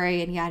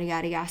backstory and yada,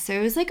 yada, yada. So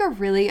it was a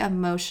really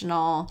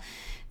emotional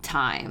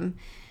time.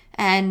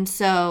 And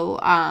so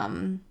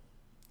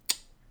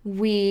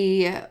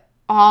we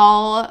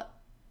all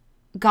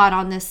got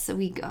on this,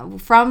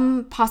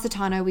 from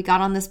Positano, we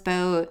got on this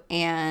boat,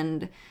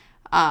 and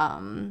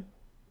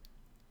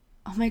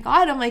oh my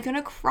God, I'm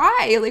gonna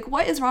cry.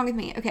 What is wrong with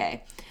me?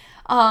 Okay.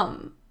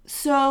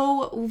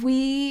 So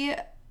we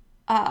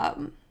got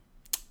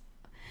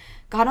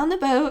on the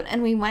boat,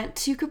 and we went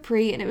to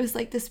Capri, and it was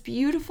this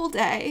beautiful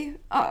day.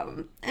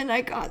 And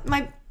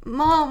my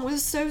mom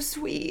was so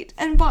sweet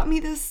and bought me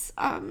this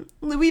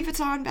Louis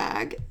Vuitton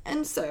bag.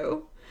 And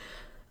so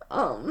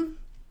and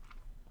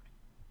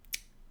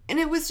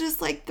it was just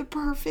the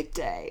perfect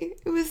day.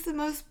 It was the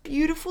most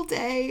beautiful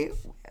day.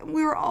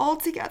 We were all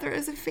together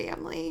as a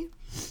family.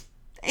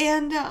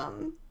 And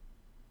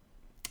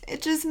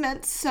it just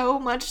meant so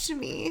much to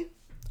me.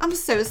 I'm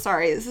so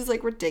sorry. This is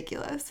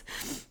ridiculous.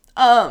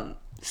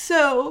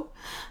 So,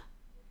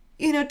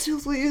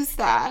 to lose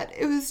that,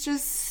 it was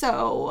just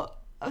so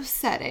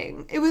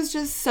upsetting. It was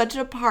just such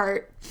a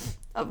part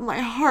of my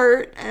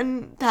heart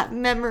and that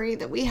memory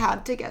that we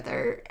had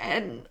together.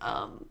 And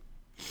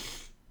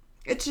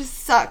it just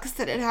sucks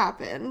that it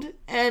happened.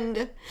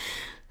 And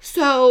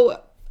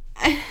so,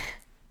 I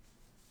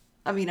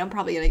mean, I'm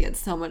probably going to get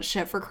so much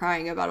shit for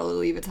crying about a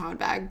Louis Vuitton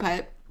bag,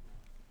 but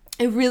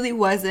it really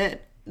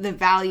wasn't the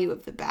value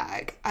of the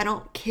bag. I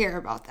don't care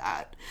about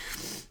that.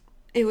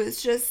 It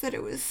was just that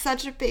it was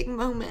such a big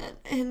moment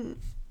in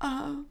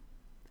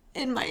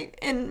my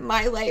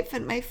life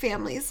and my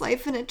family's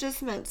life, and it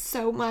just meant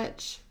so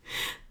much.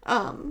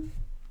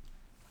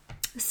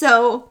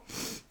 So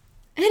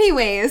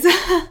anyways,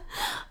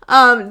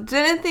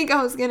 didn't think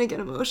I was gonna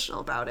get emotional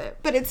about it,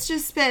 but it's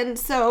just been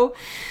so.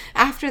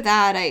 After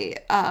that, I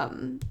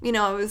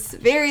was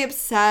very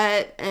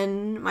upset,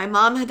 and my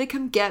mom had to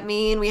come get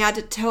me, and we had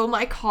to tow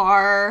my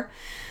car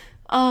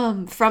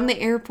from the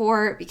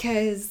airport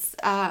because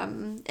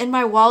in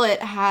my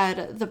wallet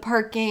had the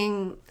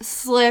parking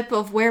slip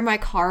of where my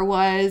car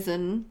was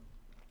and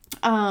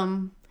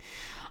all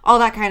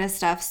that kind of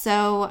stuff.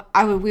 So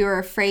we were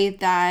afraid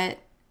that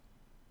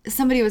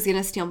somebody was going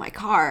to steal my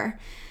car.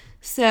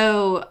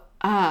 So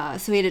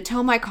we had to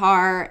tow my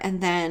car, and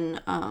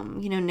then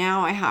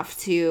now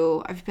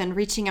I've been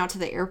reaching out to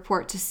the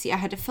airport to see. I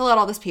had to fill out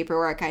all this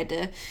paperwork. I had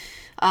to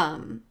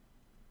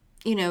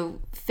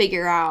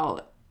figure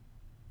out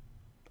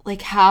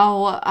like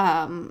how,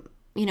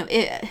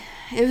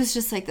 it was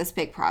just like this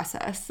big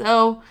process.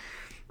 So,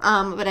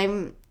 but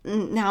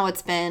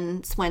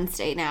it's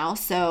Wednesday now.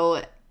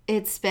 So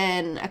it's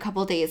been a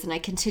couple days, and I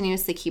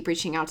continuously keep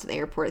reaching out to the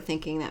airport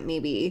thinking that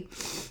maybe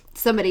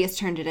somebody has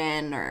turned it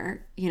in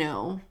or,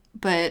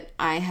 but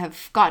I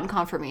have gotten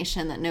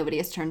confirmation that nobody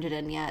has turned it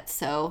in yet.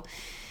 So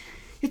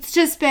it's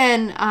just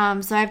been,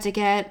 so I have to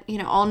get,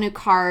 all new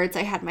cards.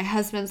 I had my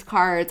husband's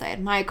cards. I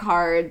had my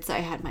cards. I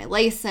had my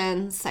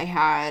license. I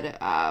had,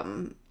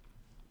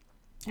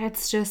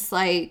 it's just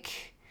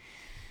like,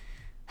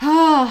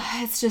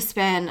 it's just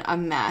been a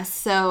mess.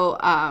 So,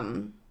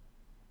 I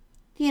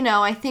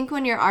think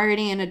when you're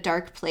already in a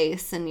dark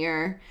place and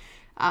you're,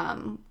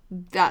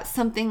 that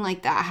something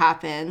like that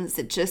happens,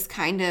 it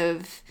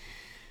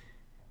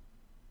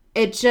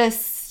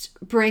just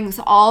brings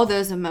all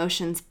those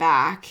emotions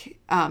back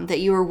that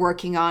you were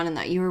working on and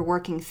that you were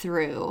working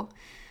through.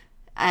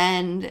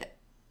 And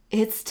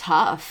it's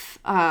tough.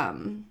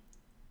 And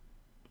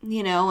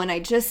I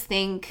just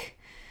think,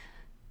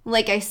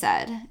 like I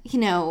said,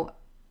 you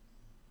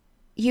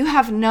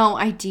have no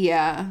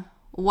idea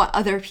what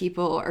other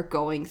people are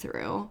going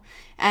through.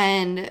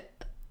 And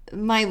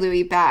my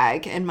Louis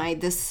bag and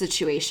this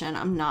situation,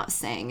 I'm not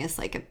saying is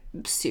like a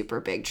super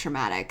big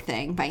traumatic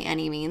thing by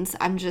any means.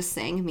 I'm just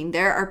saying,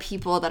 there are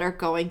people that are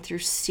going through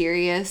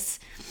serious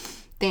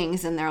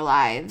things in their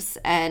lives.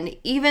 And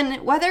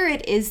even whether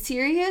it is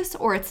serious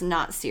or it's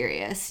not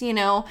serious,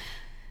 you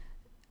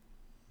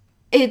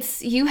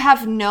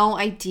have no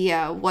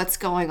idea what's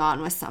going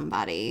on with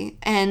somebody.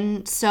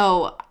 And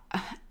so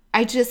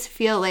I just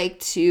feel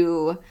like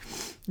to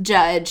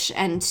judge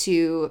and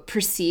to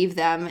perceive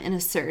them in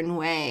a certain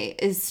way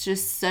is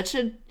just such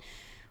a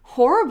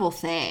horrible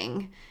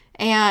thing.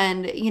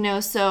 And,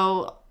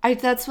 so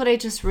that's what I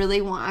just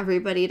really want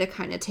everybody to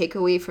kind of take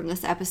away from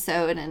this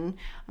episode. And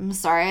I'm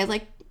sorry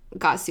I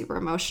got super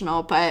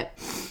emotional, but,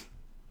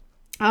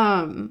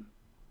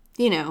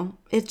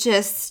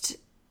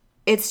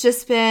 it's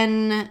just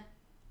been,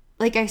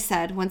 like I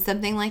said, when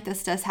something like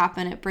this does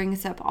happen, it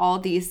brings up all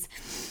these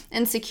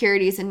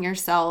insecurities in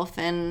yourself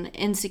and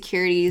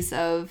insecurities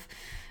of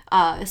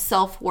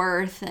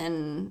self-worth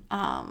and,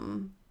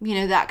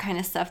 that kind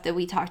of stuff that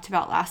we talked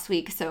about last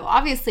week. So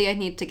obviously I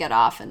need to get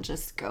off and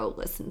just go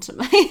listen to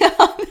my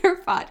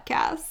other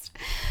podcast.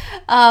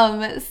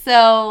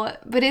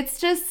 But it's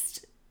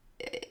just,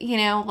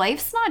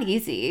 life's not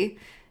easy.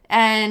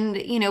 And,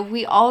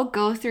 we all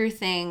go through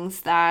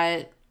things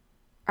that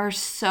are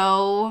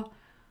so...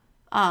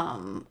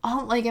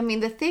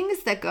 the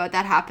things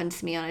that happen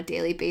to me on a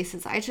daily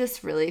basis, I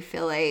just really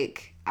feel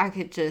like I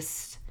could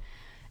just,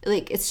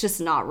 it's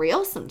just not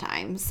real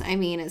sometimes.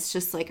 It's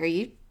just like, are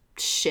you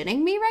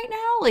shitting me right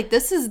now?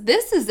 This is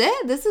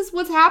it? This is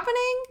what's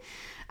happening?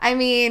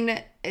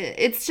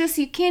 It's just,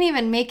 you can't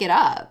even make it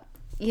up,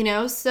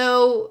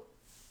 So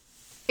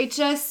I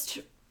just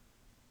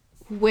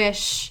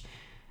wish,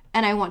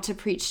 and I want to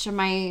preach to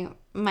my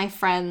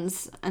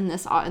friends in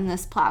this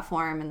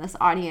platform, in this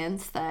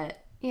audience, that,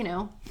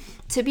 to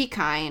be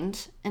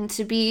kind and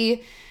to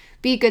be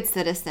good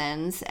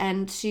citizens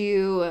and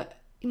to,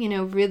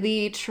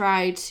 really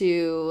try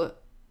to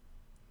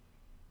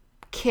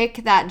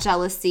kick that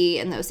jealousy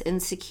and those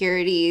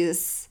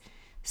insecurities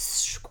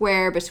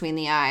square between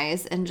the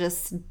eyes and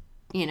just,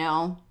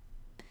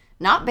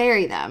 not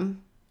bury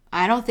them.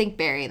 I don't think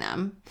bury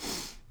them,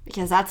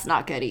 because that's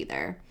not good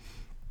either.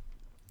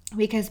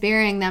 Because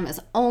burying them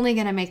is only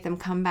going to make them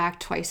come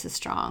back twice as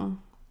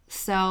strong.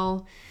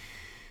 So...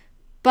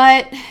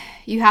 but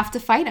you have to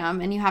fight them,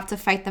 and you have to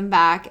fight them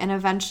back, and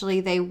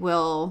eventually they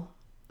will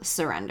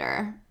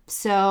surrender.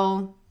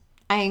 So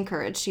I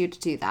encourage you to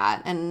do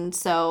that. And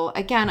so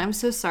again, I'm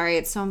so sorry.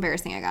 It's so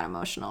embarrassing. I got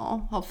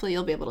emotional. Hopefully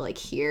you'll be able to like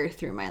hear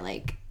through my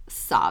like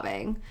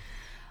sobbing.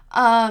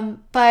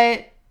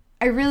 But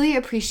I really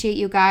appreciate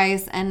you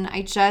guys, and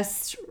I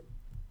just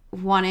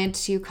wanted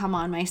to come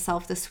on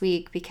myself this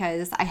week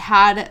because I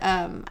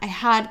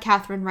had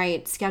Catherine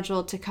Wright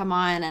scheduled to come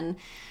on, and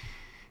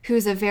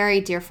who's a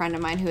very dear friend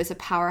of mine, who is a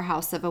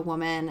powerhouse of a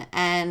woman,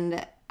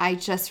 and I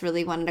just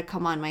really wanted to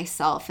come on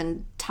myself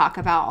and talk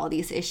about all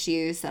these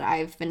issues that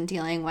I've been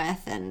dealing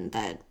with and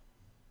that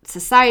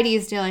society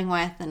is dealing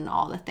with and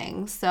all the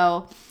things.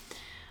 So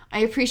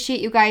I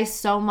appreciate you guys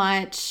so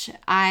much.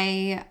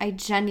 I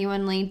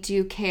genuinely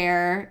do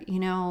care,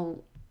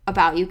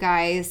 about you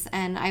guys,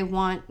 and I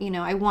want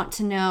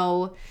to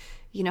know,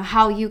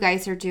 how you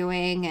guys are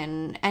doing,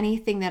 and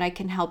anything that I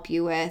can help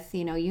you with.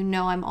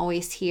 I'm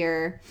always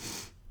here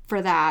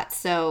for that.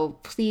 So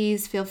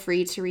please feel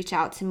free to reach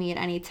out to me at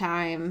any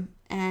time.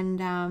 And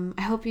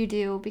I hope you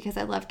do, because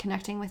I love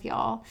connecting with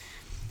y'all.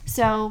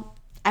 So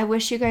I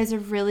wish you guys a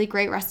really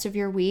great rest of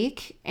your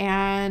week,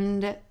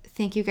 and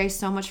thank you guys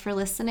so much for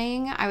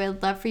listening. I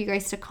would love for you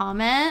guys to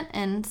comment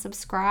and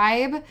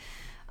subscribe,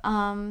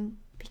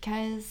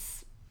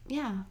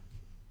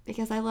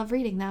 because I love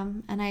reading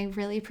them, and I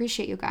really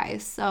appreciate you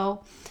guys.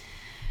 So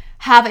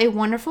have a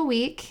wonderful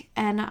week,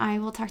 and I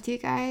will talk to you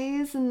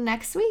guys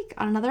next week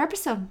on another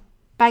episode.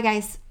 Bye,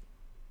 guys.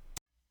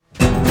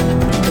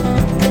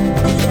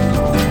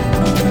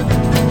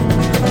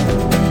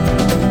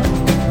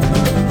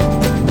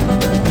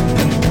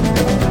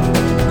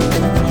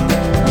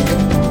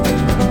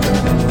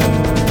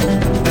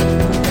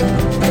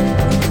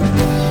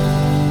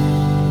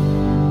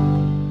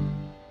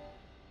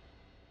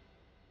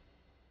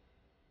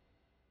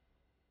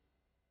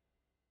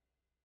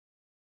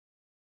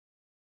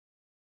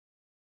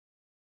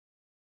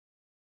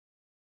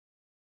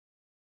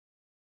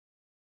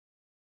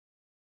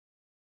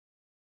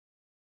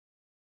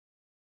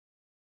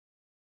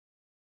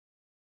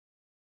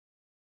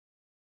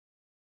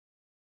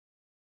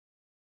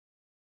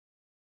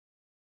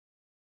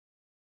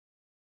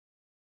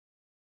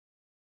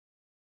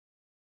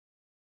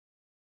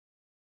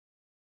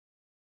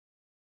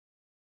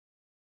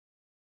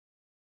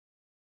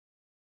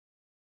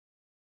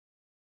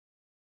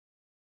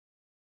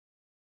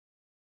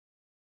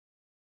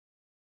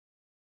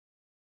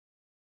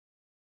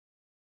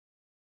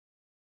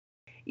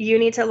 You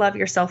need to love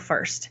yourself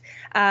first.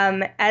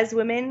 As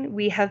women,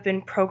 we have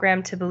been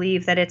programmed to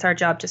believe that it's our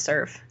job to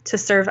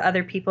serve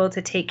other people,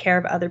 to take care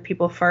of other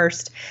people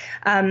first.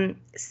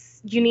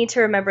 You need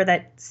to remember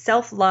that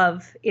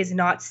self-love is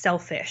not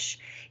selfish.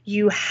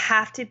 You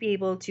have to be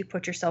able to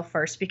put yourself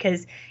first,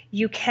 because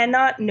you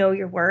cannot know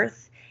your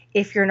worth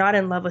if you're not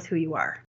in love with who you are.